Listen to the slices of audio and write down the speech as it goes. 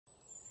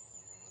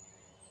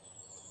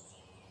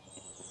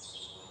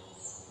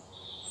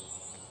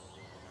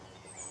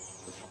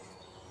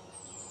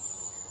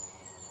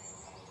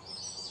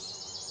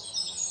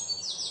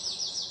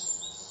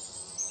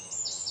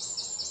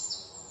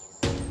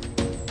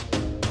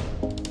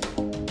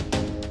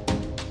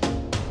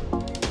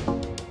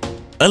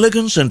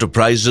Elegance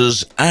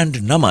Enterprises and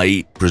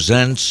Namai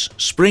presents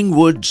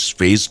Springwoods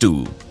Phase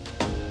 2.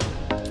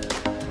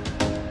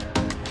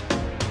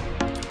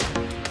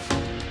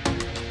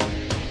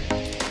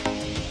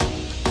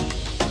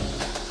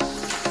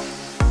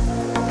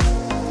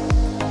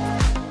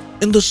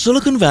 In the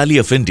Silicon Valley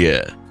of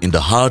India, in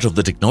the heart of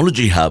the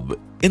technology hub,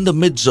 in the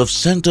midst of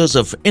centers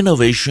of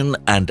innovation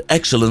and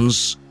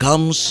excellence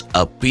comes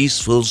a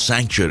peaceful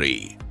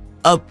sanctuary,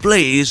 a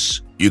place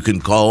you can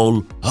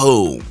call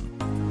home.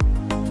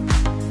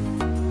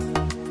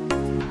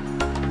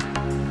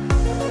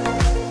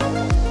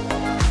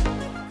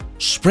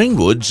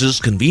 Springwoods is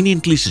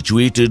conveniently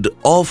situated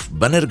off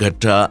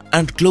Bannerghatta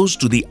and close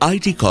to the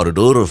IT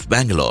corridor of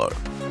Bangalore.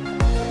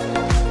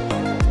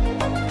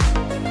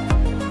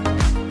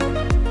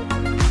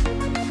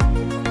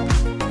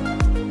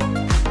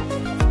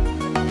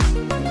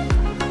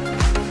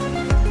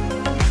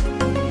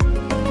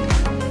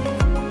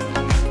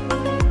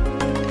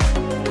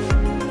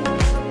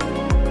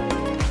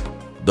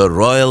 The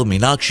Royal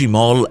Meenakshi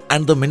Mall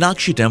and the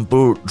Meenakshi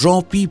Temple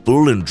draw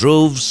people in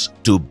droves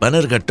to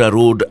Bannerghatta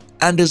Road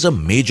and is a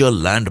major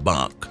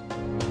landmark.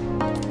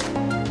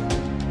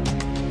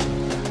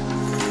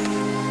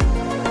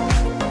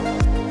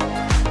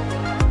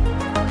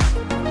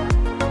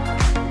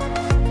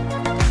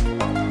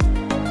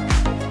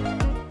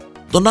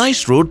 The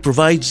nice road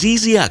provides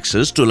easy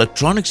access to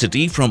Electronic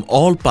City from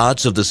all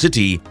parts of the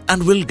city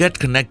and will get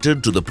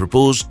connected to the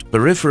proposed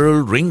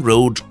peripheral ring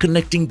road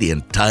connecting the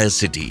entire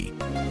city.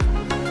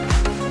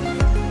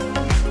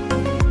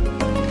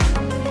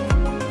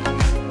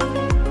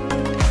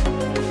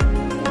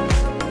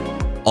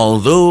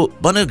 Although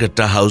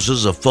Bannerghatta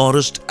houses a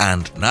forest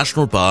and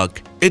national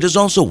park, it is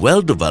also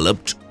well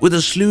developed with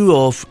a slew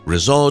of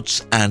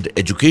resorts and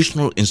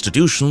educational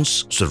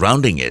institutions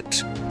surrounding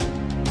it.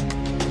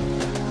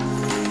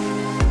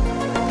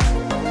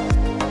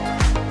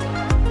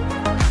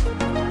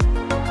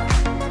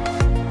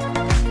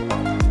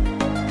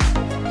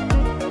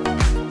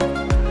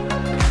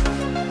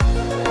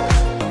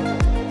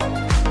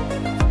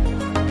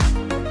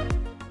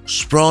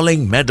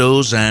 Sprawling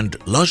meadows and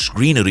lush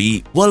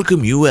greenery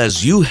welcome you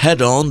as you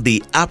head on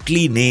the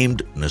aptly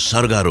named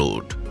Nisarga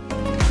Road.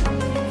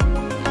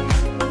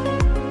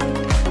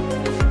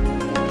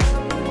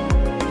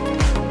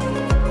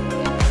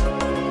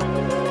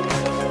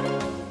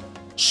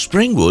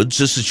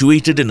 Springwoods is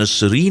situated in a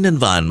serene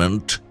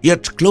environment,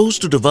 yet close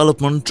to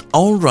development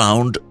all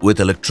round with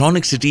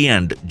Electronic City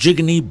and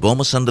Jigani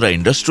Bomasandra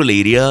Industrial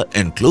Area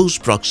in close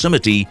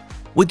proximity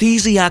with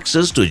easy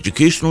access to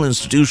educational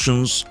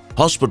institutions,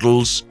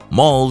 hospitals,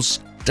 malls,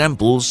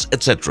 temples,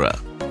 etc.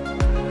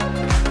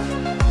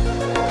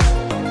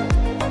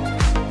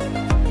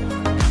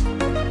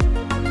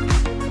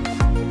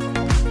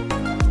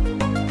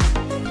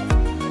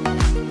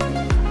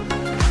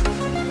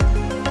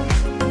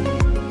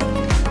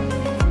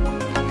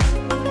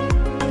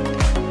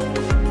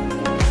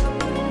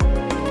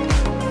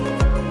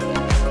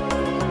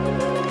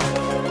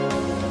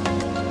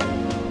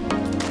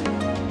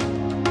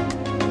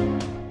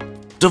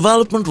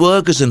 Development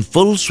work is in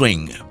full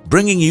swing,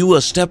 bringing you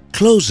a step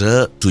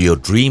closer to your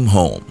dream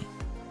home.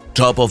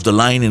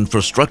 Top-of-the-line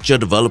infrastructure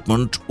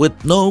development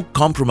with no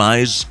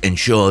compromise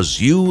ensures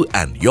you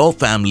and your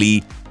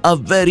family a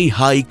very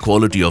high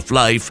quality of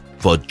life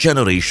for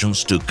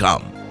generations to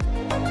come.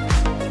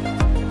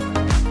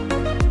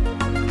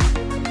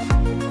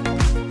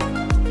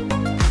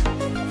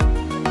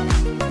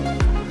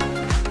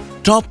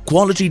 Top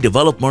quality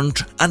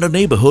development and a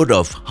neighborhood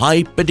of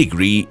high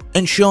pedigree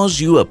ensures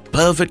you a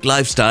perfect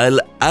lifestyle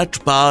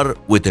at par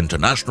with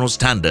international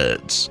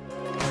standards.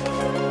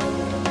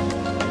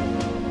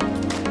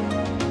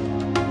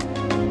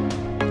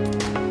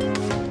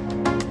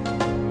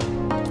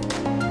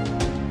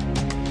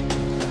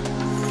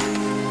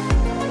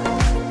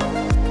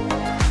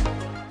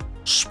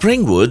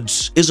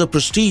 Springwoods is a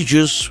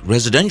prestigious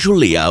residential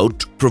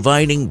layout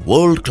providing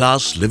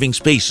world-class living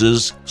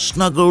spaces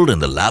snuggled in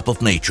the lap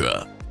of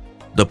nature.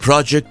 The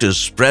project is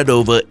spread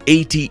over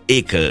 80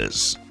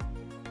 acres.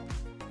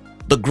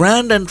 The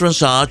grand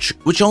entrance arch,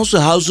 which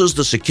also houses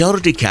the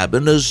security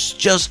cabin, is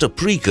just a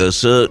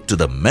precursor to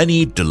the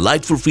many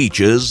delightful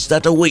features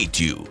that await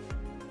you.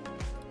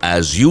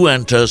 As you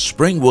enter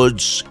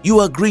Springwoods, you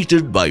are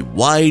greeted by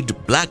wide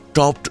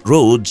black-topped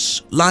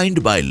roads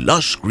lined by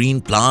lush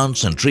green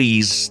plants and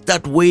trees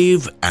that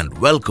wave and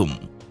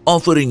welcome,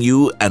 offering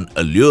you an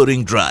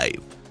alluring drive.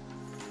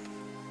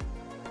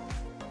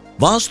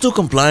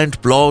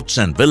 Vastu-compliant plots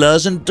and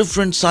villas in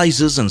different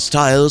sizes and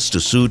styles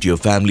to suit your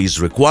family's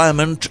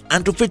requirement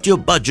and to fit your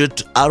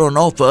budget are on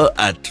offer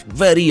at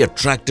very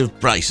attractive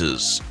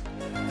prices.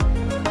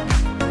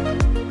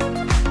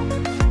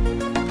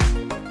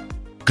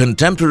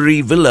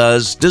 Contemporary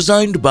villas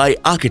designed by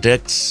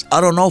architects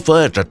are on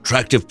offer at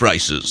attractive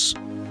prices.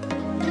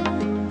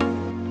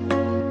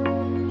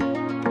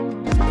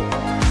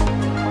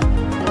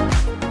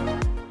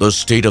 The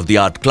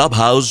state-of-the-art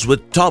clubhouse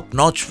with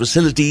top-notch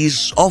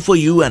facilities offer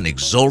you an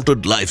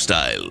exalted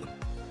lifestyle.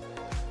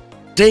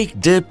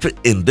 Take dip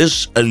in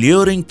this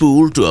alluring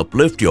pool to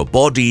uplift your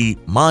body,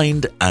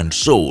 mind and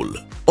soul,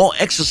 or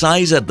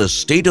exercise at the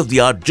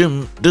state-of-the-art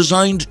gym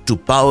designed to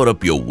power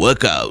up your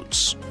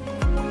workouts.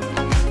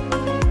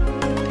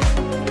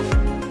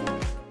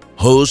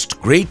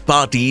 Host great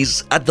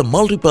parties at the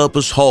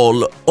multipurpose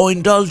hall or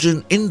indulge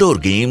in indoor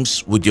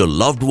games with your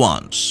loved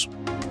ones.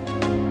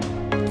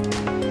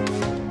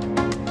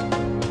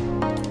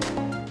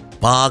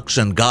 Parks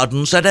and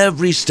gardens at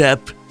every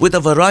step with a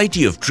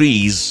variety of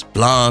trees,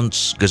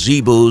 plants,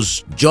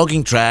 gazebos,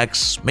 jogging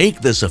tracks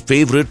make this a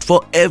favorite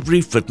for every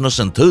fitness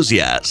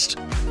enthusiast.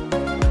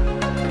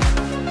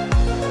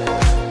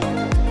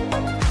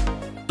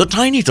 The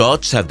tiny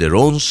tots have their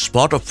own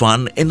spot of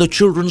fun in the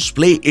children's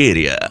play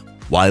area,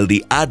 while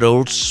the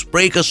adults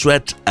break a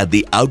sweat at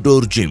the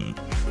outdoor gym.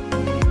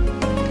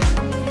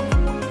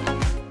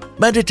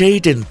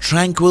 Meditate in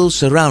tranquil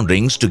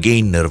surroundings to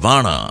gain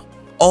nirvana,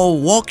 or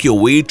walk your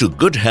way to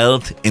good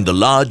health in the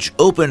large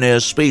open-air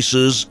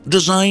spaces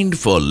designed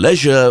for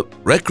leisure,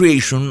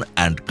 recreation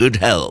and good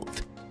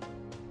health.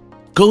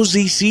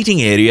 Cozy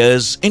seating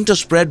areas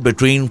interspread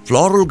between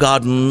floral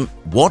garden,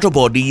 water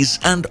bodies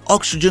and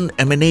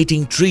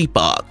oxygen-emanating tree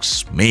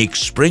parks make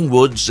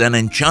Springwoods an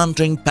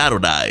enchanting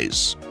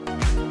paradise.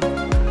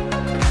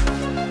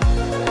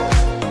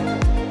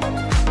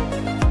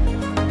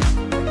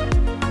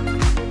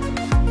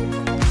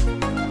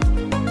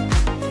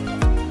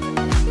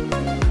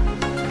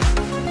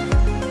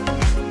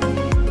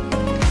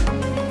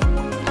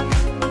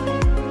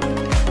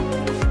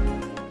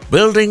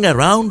 Building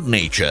around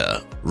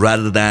nature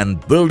rather than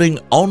building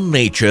on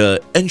nature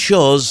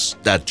ensures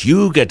that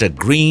you get a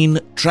green,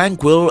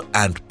 tranquil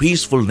and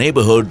peaceful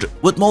neighborhood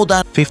with more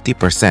than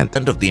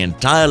 50% of the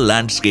entire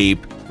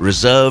landscape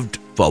reserved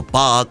for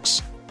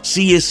parks,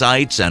 CA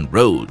sites and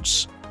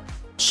roads.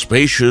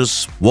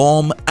 Spacious,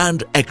 warm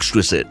and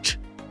exquisite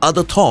are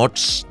the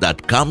thoughts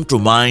that come to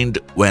mind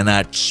when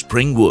at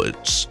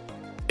Springwoods.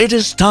 It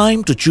is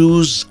time to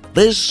choose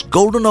this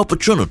golden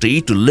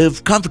opportunity to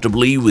live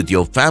comfortably with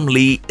your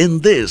family in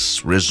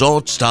this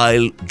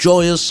resort-style,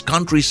 joyous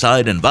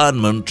countryside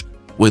environment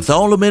with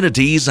all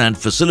amenities and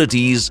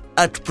facilities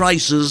at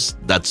prices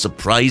that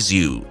surprise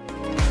you.